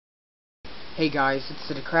Hey guys, it's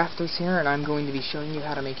the Crafters here, and I'm going to be showing you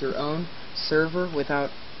how to make your own server without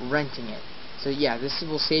renting it. So yeah, this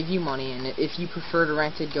will save you money, and if you prefer to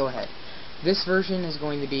rent it, go ahead. This version is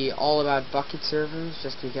going to be all about Bukkit servers,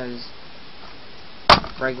 just because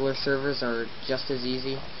regular servers are just as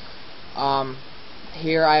easy.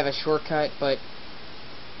 Here I have a shortcut, but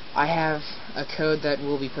I have a code that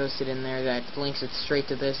will be posted in there that links it straight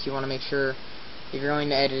to this. You want to make sure, if you're going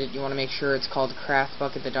to edit it, you want to make sure it's called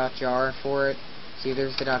craftbukkit.jar for it. See,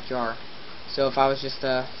 there's the .jar. So if I was just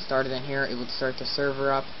started in here, it would start the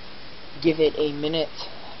server up. Give it a minute.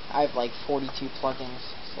 I have like 42 plugins,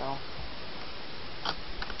 so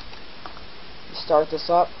you start this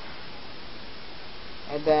up,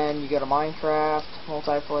 and then you go to Minecraft,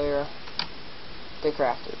 multiplayer, the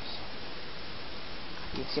crafters.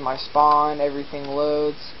 You can see my spawn, everything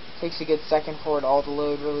loads. Takes a good second for it all to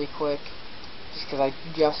load really quick, just because I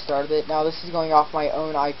just started it. Now this is going off my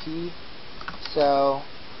own IP, so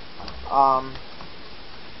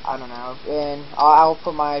I don't know, and I'll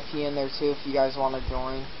put my IP in there too if you guys want to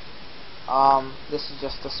join. This is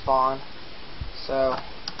just the spawn, so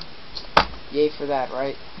yay for that,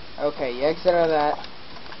 right? Okay, you exit out of that.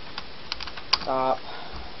 Stop.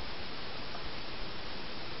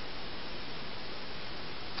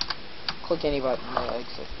 Click any button to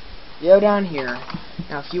exit. You go down here.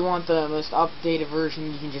 Now if you want the most updated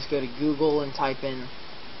version, you can just go to Google and type in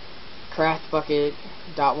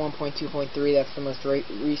craftbukkit.1.2.3. that's the most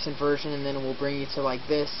recent version, and then it will bring you to like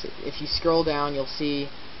this. If you scroll down, you'll see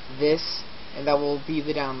this, and that will be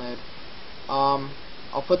the download.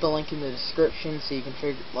 I'll put the link in the description so you can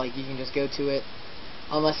you can just go to it,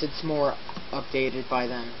 unless it's more updated by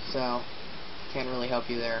then, so can't really help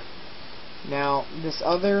you there. Now, this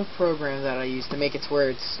other program that I use to make it to where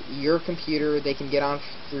it's your computer, they can get on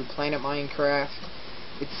through Planet Minecraft,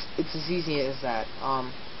 it's as easy as that.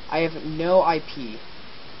 I have no IP.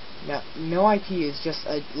 Now, no IP is just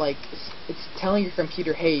it's telling your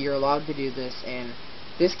computer, hey, you're allowed to do this, and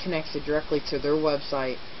this connects it directly to their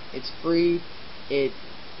website. It's free.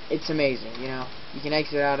 It's amazing, you know. You can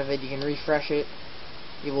exit out of it, you can refresh it,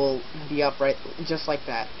 it will be up right just like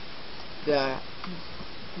that. The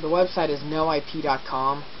website is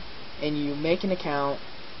noip.com, and you make an account,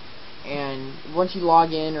 and once you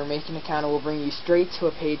log in or make an account, it will bring you straight to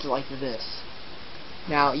a page like this.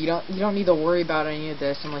 Now you don't need to worry about any of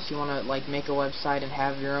this unless you want to make a website and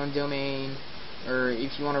have your own domain, or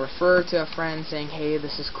if you want to refer to a friend saying, hey,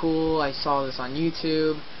 this is cool, I saw this on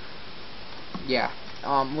YouTube. Yeah,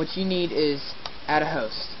 what you need is add a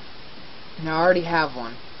host. Now I already have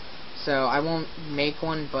one, so I won't make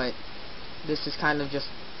one, but this is kind of just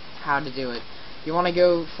how to do it. You want to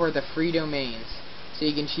go for the free domains, so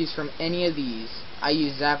you can choose from any of these. I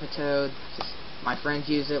use Zapatode, just my friends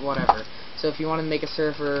use it, whatever. So if you want to make a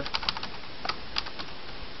server,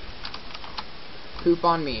 poop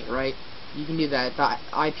on me, right? You can do that. The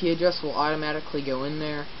IP address will automatically go in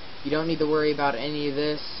there. You don't need to worry about any of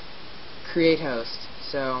this. Create host.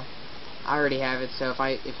 So I already have it, so if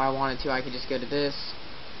I wanted to, I could just go to this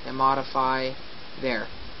and modify there.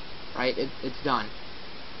 Right? It's done.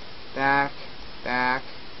 Back,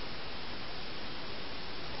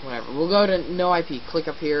 whatever. We'll go to no IP. Click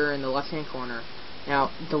up here in the left-hand corner. Now,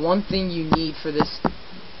 the one thing you need for this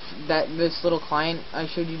little client I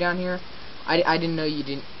showed you down here, I didn't know you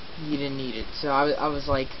didn't need it. So I was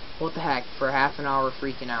like, what the heck? For half an hour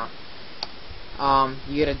freaking out.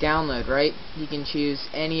 You get a download, right? You can choose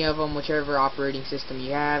any of them, whichever operating system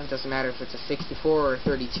you have. It doesn't matter if it's a 64 or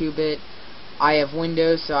 32-bit. I have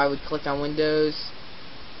Windows, so I would click on Windows,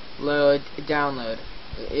 load, download.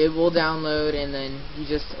 It will download, and then you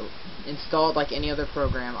just install it like any other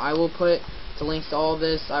program. I will put the links to all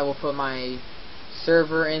this. I will put my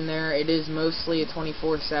server in there. It is mostly a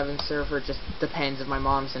 24/7 server. It just depends if my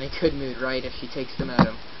mom's in a good mood, right? If she takes the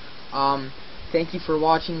modem. Thank you for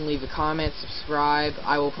watching. Leave a comment, subscribe.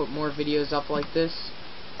 I will put more videos up like this.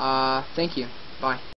 Thank you. Bye.